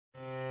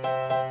Hi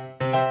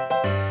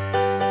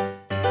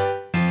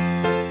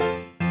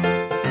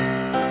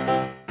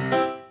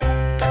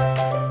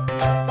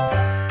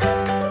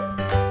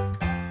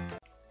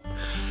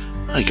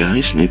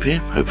guys, Noob here,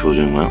 hope you're all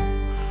doing well.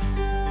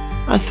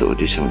 I thought I'd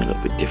do something a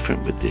little bit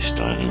different with this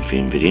styling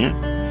theme video.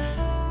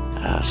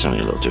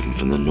 Something a little different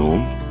from the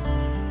norm.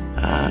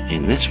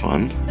 In this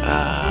one,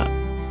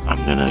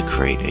 I'm going to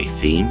create a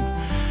theme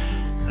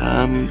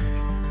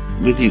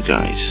with you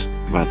guys,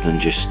 rather than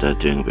just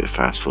doing a bit of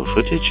fast forward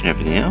footage and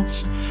everything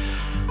else.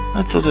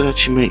 I thought I'd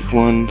actually make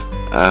one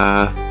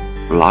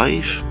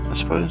live, I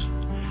suppose,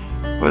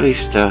 or at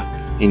least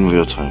in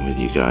real time with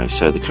you guys.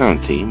 So the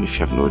current theme, if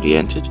you haven't already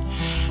entered,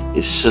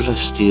 is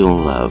Celestial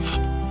Love.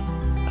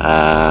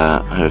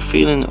 I have a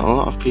feeling a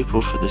lot of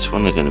people for this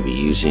one are going to be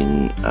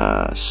using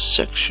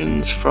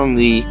sections from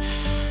the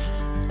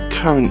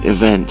current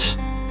event,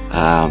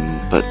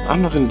 but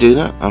I'm not going to do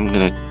that. I'm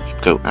going to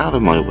go out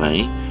of my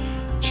way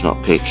to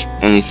not pick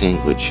anything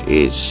which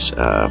is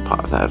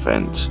part of that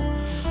event.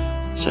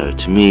 So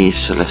to me,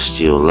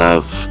 Celestial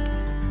Love,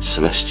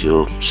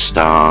 Celestial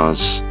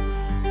Stars,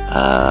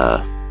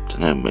 don't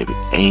know, maybe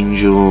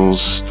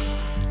angels,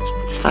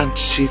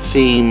 fantasy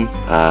theme,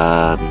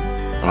 a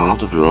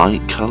lot of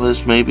light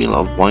colours, maybe a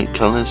lot of white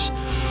colours.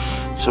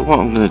 So what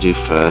I'm going to do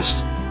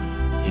first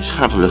is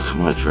have a look at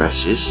my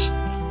dresses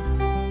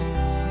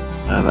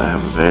that I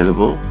have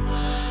available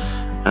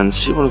and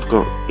see what I've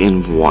got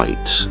in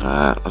white.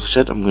 Like I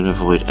said, I'm going to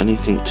avoid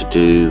anything to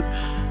do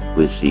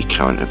with the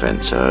current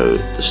event, so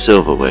the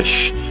Silver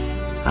Wish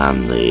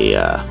and the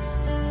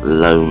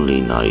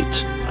Lonely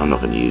Night, I'm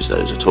not going to use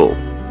those at all.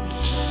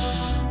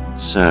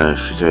 So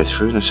if we go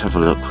through, let's have a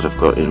look what I've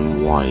got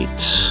in white.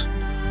 So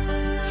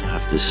I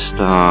have this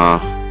Star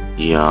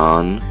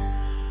Yarn,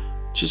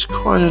 which is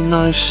quite a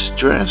nice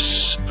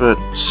dress, but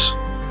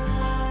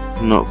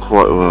not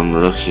quite what I'm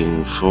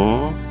looking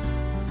for.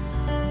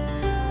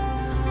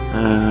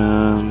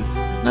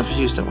 Never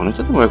used that one. I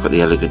don't know where I got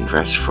the elegant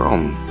dress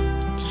from.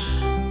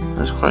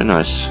 That's quite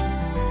nice.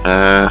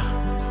 I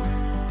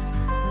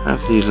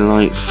have the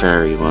Light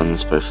Fairy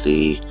ones, both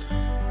the,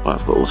 well,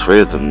 I've got all three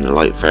of them, the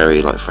Light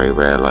Fairy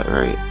Rare,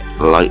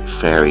 Light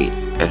Fairy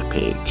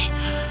Epic.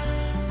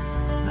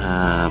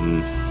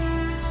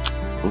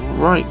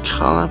 Right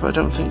colour, but I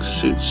don't think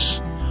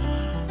suits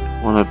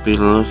what I'd be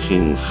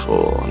looking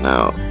for.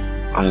 Now,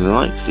 I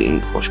like the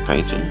ink wash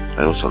painting,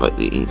 I also like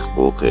the ink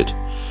orchid.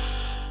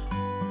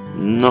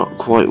 Not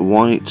quite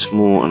white,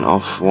 more an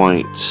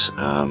off-white.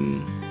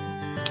 I'm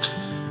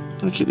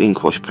going to keep the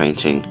ink wash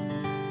painting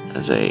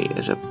as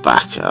a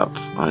backup.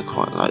 I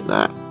quite like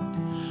that.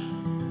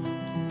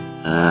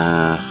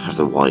 Have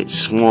the White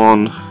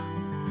Swan,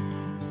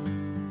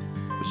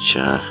 which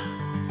is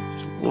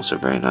also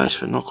very nice,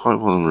 but not quite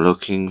what I'm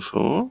looking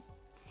for.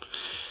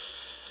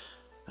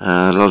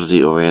 A lot of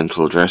the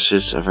Oriental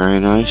dresses are very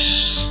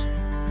nice.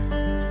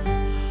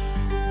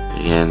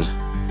 Again,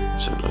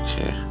 let's have a look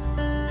here.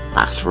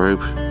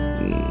 Bathrobe,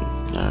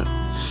 no.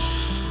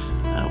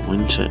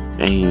 Winter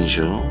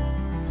Angel,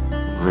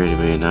 really,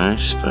 really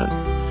nice, but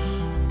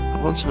I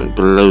want something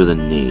below the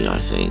knee, I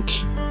think.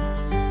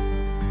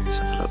 Let's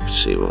have a look,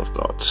 see what I've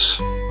got.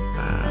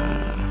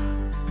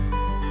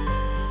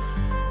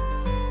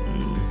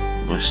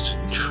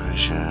 Western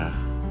Treasure,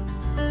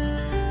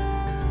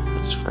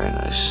 that's very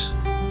nice.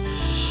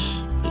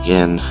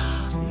 Again,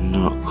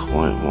 not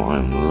quite what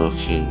I'm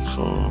looking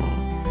for.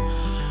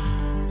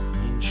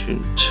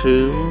 Ancient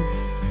Tomb.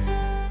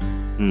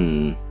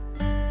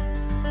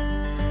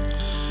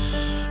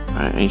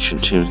 Right,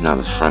 Ancient Tomb's now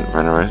the front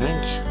runner, I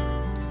think.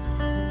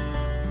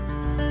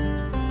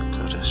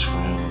 Goddess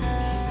Realm.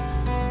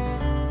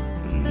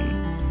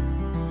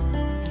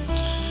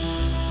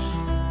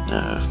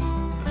 No,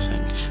 I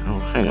think. Oh,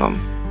 hang on.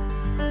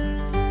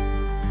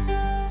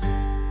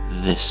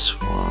 This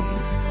one.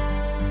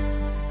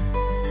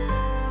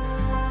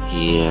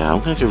 Yeah, I'm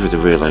gonna go for the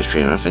Realised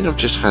Dream. I think I've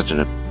just had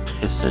an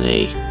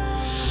epiphany.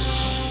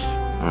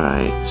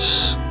 Right,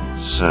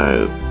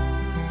 so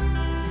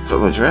got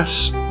my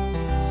dress.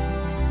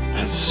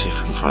 Let's see if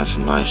I can find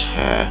some nice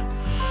hair.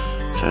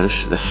 So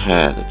this is the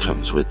hair that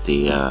comes with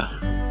the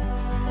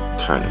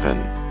current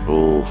event.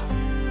 Oh,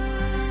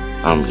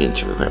 I'm beginning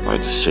to regret my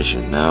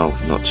decision now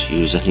not to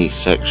use any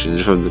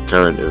sections from the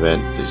current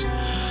event, because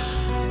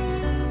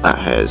that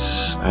hair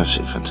is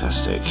absolutely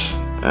fantastic.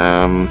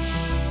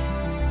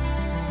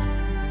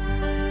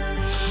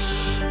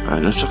 Right,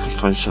 unless I can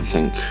find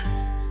something.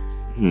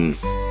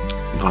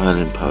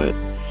 Violin Poet.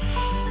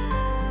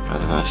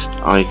 Rather nice,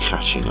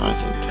 eye-catching, I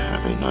think, to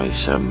have a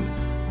nice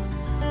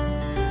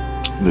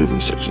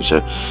moving section.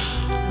 So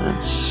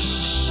let's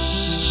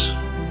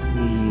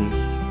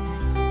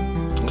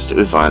stick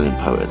with Violin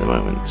Poet at the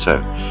moment.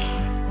 So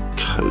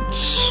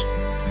coats.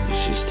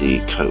 This is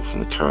the coat from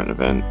the current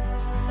event,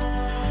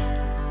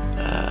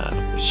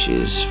 which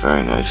is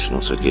very nice and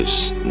also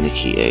gives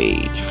Nikki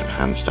a different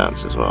hand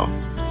stance as well.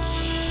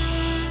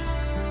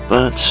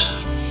 But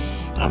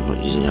I'm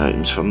not using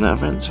items from that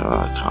event, so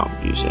I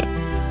can't use it.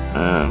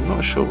 I'm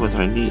not sure whether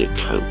I need a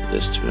coat with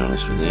this, to be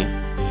honest with you.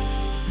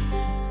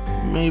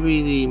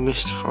 maybe the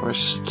Mist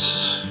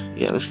Forest.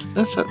 Yeah,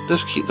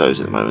 let's keep those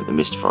at the moment. The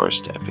Mist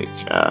Forest Epic.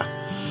 I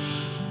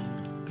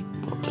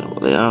don't know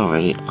what they are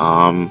really.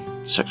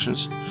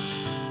 Sections.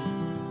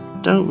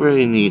 Don't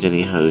really need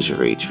any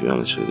hosiery, to be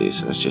honest with you.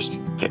 So let's just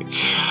pick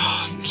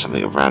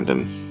something at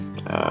random.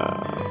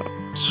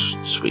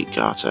 Sweet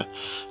garter.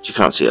 You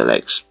can't see her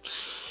legs.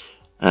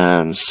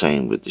 And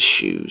same with the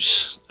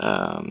shoes.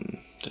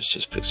 Let's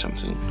just pick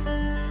something.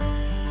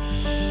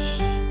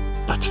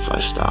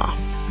 Butterfly star.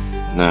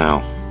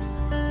 Now,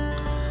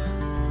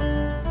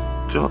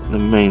 got the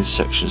main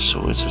section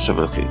sorted, so let's have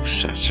a look at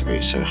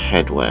accessories. So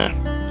headwear.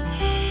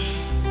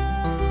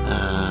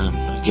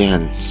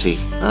 Again, see,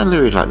 I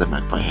really like the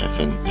magpie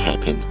hairpin. I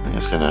think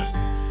that's going to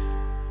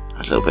add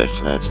a little bit of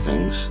flair to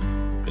things.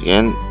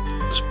 Again,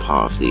 it's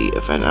part of the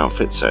event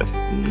outfit, so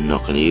I'm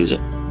not going to use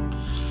it.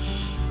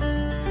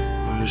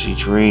 Rosy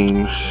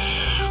Dream.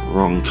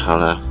 Wrong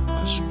colour,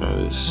 I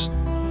suppose.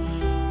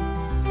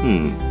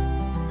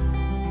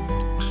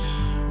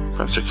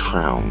 Perhaps a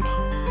crown.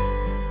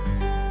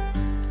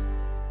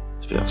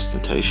 It's a bit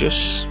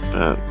ostentatious,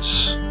 but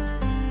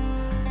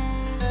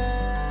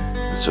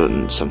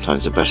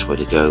sometimes the best way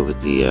to go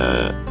with the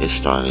is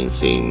styling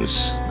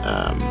themes.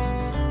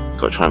 Got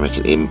to try and make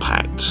an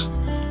impact.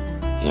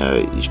 You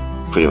know,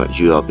 pretty much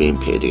you are being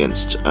pitted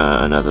against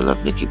another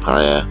Love Nikki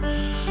player.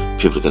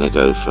 People are going to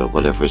go for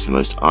whatever is the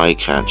most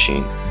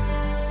eye-catching.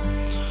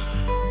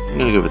 I'm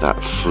going to go with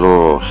that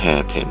floral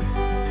hairpin.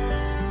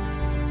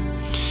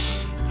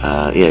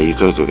 Yeah, you've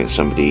got to go against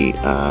somebody. You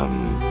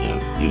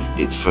know,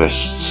 it's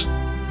first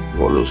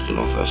what looks good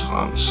on first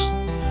glance.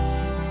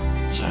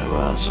 So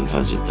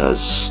sometimes it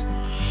does.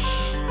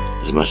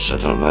 As much as I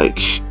don't like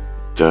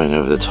going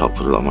over the top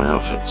with a lot of my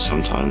outfits,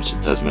 sometimes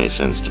it does make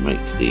sense to make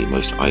the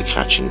most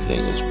eye-catching thing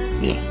as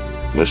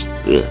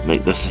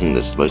make the thing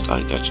that's the most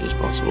eye-catching as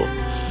possible.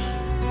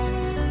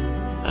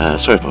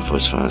 Sorry if my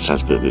voice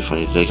sounds a bit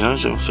funny today,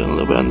 guys. I'm feeling a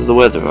little bit under the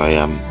weather. I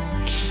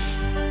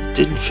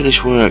didn't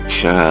finish work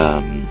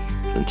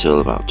until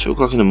about 2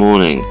 o'clock in the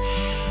morning.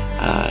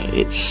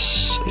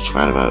 It's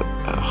around about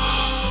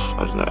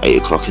I don't know, 8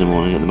 o'clock in the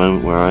morning at the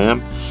moment where I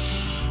am.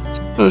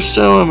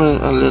 So I'm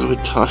a little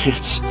bit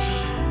tired.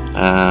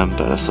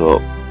 But I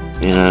thought,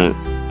 you know,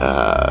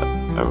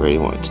 I really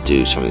wanted to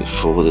do something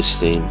for this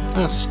theme.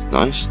 That's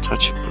nice.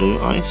 Touch of blue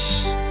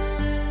ice.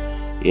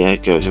 Yeah,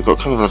 it goes. I've got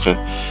kind of like a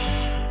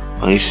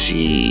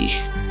icy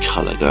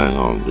colour going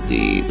on with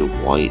the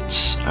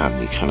whites and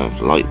the kind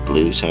of light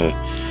blue, so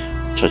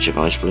touch of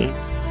ice blue.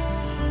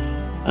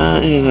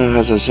 You know,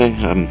 as I was saying,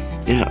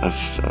 yeah,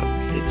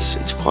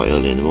 it's quite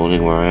early in the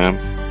morning where I am.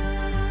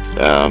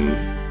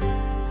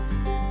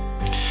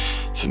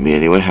 For me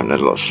anyway, I haven't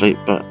had a lot of sleep,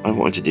 but I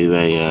wanted to do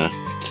a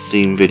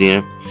theme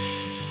video.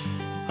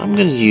 I'm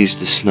going to use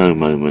the Snow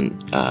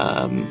Moment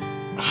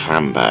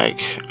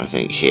handbag, I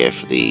think, here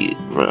for the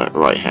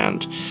right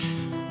hand.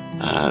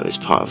 It's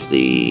part of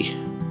the,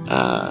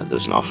 there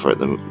was an offer at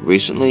them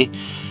recently,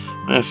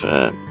 where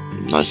for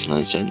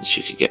 99 cents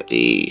you could get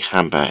the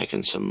handbag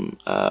and some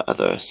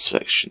other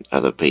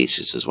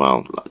pieces as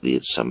well, like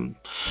some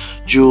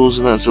jewels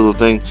and that sort of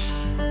thing.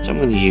 So I'm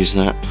going to use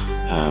that.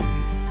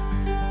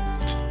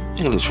 I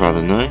think it looks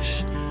rather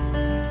nice.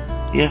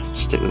 Yeah,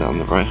 stick with that on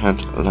the right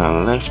hand. On the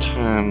left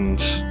hand,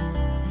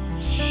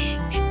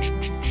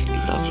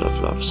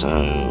 love. So,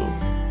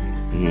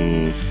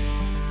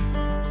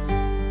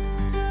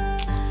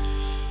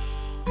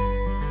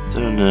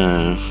 don't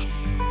know.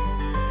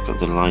 Got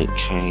the light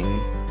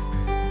cane.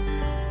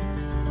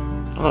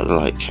 I like the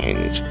light cane.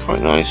 It's quite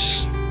a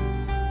nice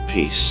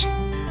piece.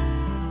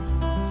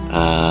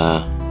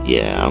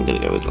 Yeah, I'm gonna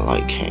go with the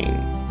light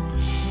cane.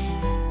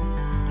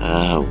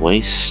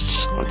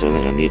 Waists. I don't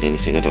think I need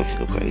anything. I don't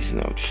think I've got anything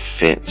that would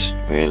fit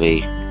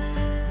really.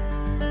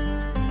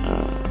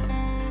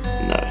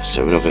 No,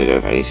 so we're not going to go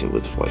with anything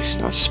with waist.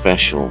 Now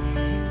special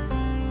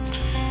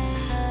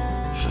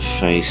for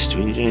face. Do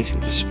we need anything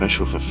for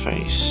special for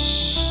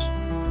face?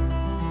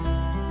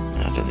 No,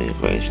 I don't think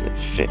I've got anything that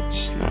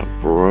fits. Now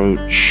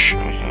brooch.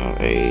 I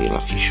have a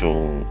lucky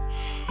shawl,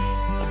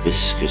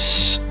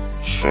 hibiscus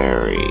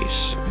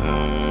fairies.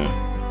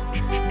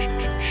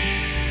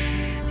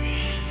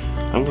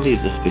 I'm going to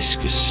leave the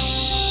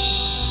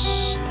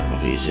hibiscus. I'm not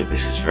going to use the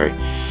hibiscus fairy.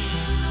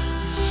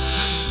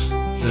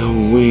 The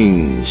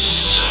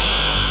wings.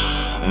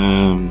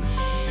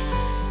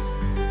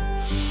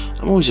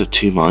 I'm always of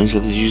two minds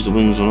whether to use the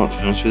wings or not, to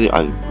be honest with you.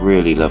 I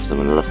really love them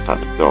and I love the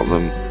fact I've got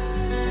them.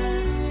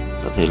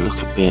 But they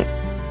look a bit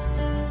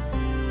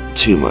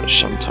too much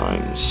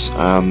sometimes.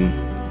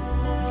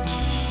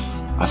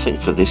 I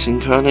think for this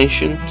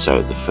incarnation,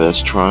 so the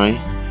first try,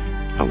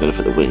 I'm going to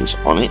put the wings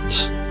on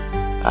it.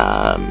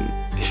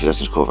 If it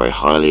doesn't score very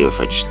highly, or if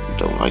I just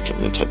don't like it, I'm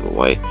going to take them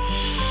away.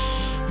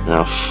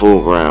 Now,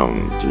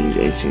 foreground. Do we need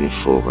anything in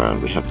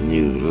foreground? We have the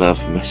new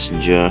Love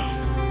Messenger.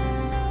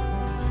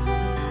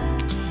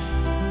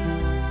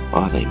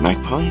 Are they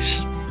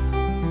magpies?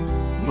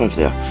 Whatever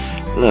they are.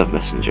 Love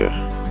Messenger.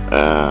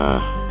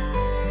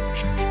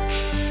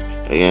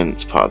 Again,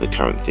 it's part of the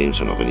current theme,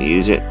 so I'm not going to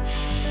use it.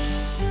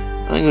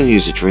 I'm going to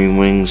use the Dream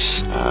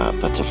Wings.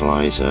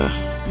 Butterflies are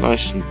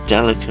nice and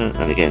delicate,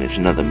 and again it's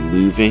another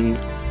moving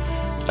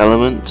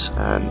element,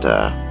 and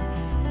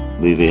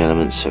moving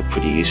elements are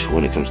pretty useful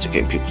when it comes to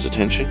getting people's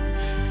attention.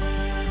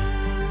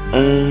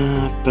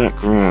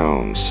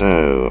 Background,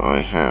 so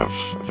I have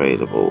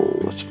available,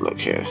 let's have a look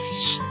here,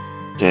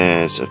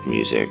 Stairs of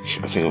Music.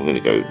 I think I'm going to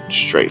go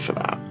straight for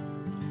that.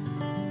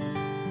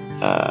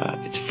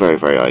 It's very,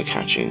 very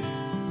eye-catching, so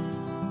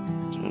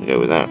I'm going to go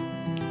with that.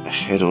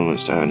 Head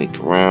ornaments down, any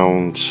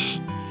ground.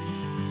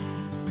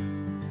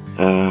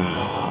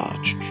 I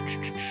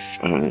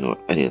don't think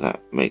any of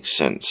that makes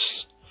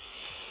sense.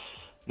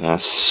 Now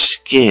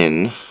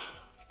skin,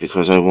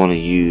 because I want to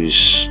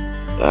use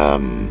I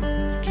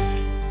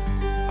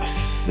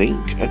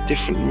think a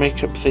different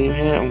makeup theme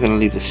here. I'm going to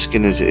leave the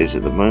skin as it is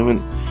at the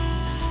moment.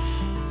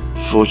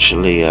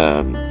 Fortunately,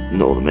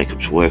 not all the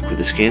makeups work with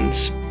the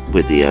skins,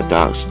 with the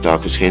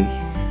darker skin.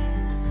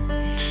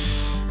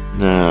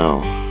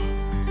 Now,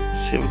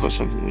 let's see if I've got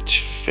something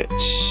which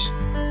fits.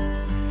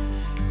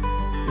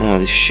 Now,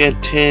 the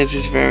Shed Tears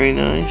is very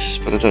nice,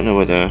 but I don't know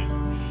whether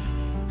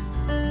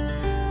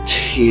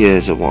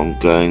tears are what I'm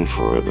going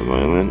for at the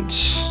moment.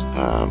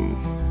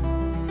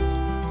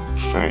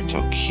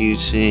 Fairytale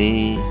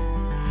Cutie,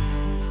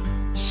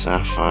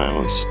 Sapphire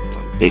wants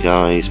big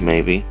eyes,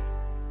 maybe.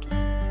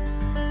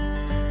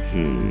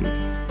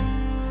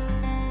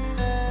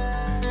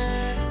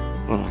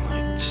 What I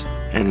liked,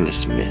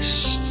 Endless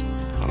Mist.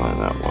 I like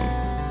that one.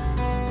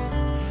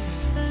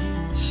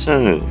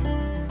 So,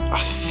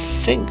 I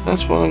think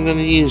that's what I'm going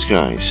to use,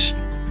 guys.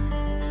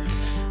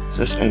 So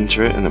let's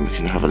enter it, and then we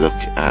can have a look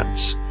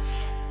at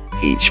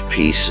each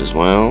piece as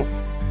well.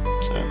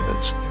 So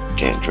let's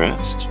get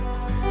dressed.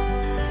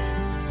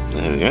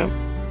 There we go.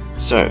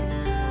 So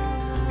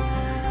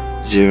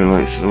 0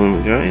 likes at the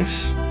moment,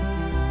 guys,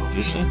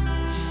 obviously.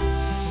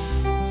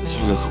 Let's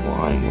have a look at what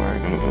I'm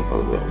wearing. I'm not going to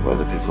bother with what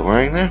other people are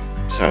wearing there.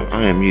 So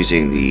I am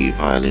using the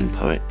Violin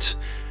Poet,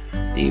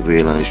 the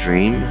Realised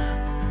Dream,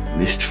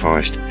 Mist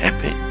Forest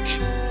Epic,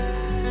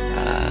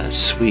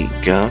 Sweet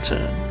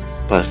Garter,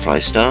 Butterfly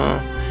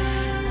Star,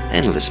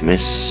 Endless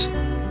Mists,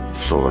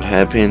 Floral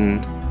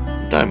Hairpin,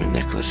 Diamond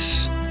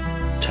Necklace,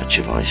 Touch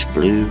of Ice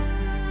Blue,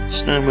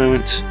 Snow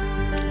Moment,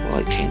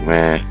 Light King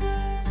Rare,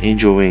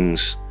 Angel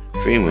Wings,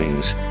 Dream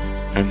Wings,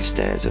 and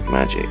Stairs of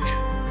Magic.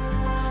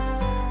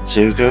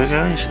 So here we go,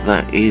 guys,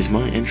 that is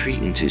my entry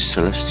into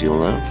Celestial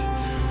Love.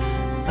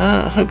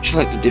 I hope you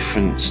liked the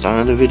different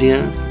style of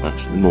video,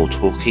 that's the more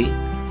talky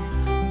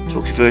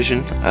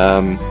version.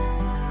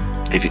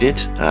 If you did,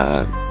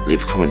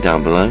 leave a comment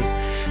down below.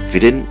 If you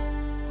didn't,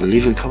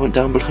 leave a comment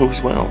down below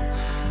as well.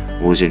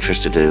 I'm always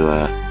interested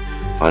to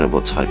find out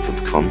what type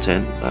of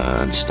content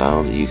and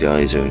style that you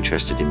guys are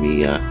interested in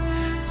me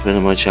putting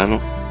on my channel.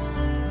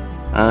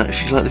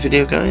 If you like the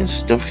video,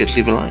 guys, don't forget to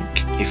leave a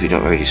like. If you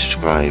don't already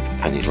subscribe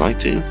and you'd like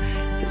to,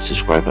 hit the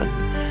subscribe button.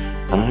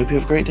 And I hope you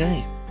have a great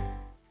day.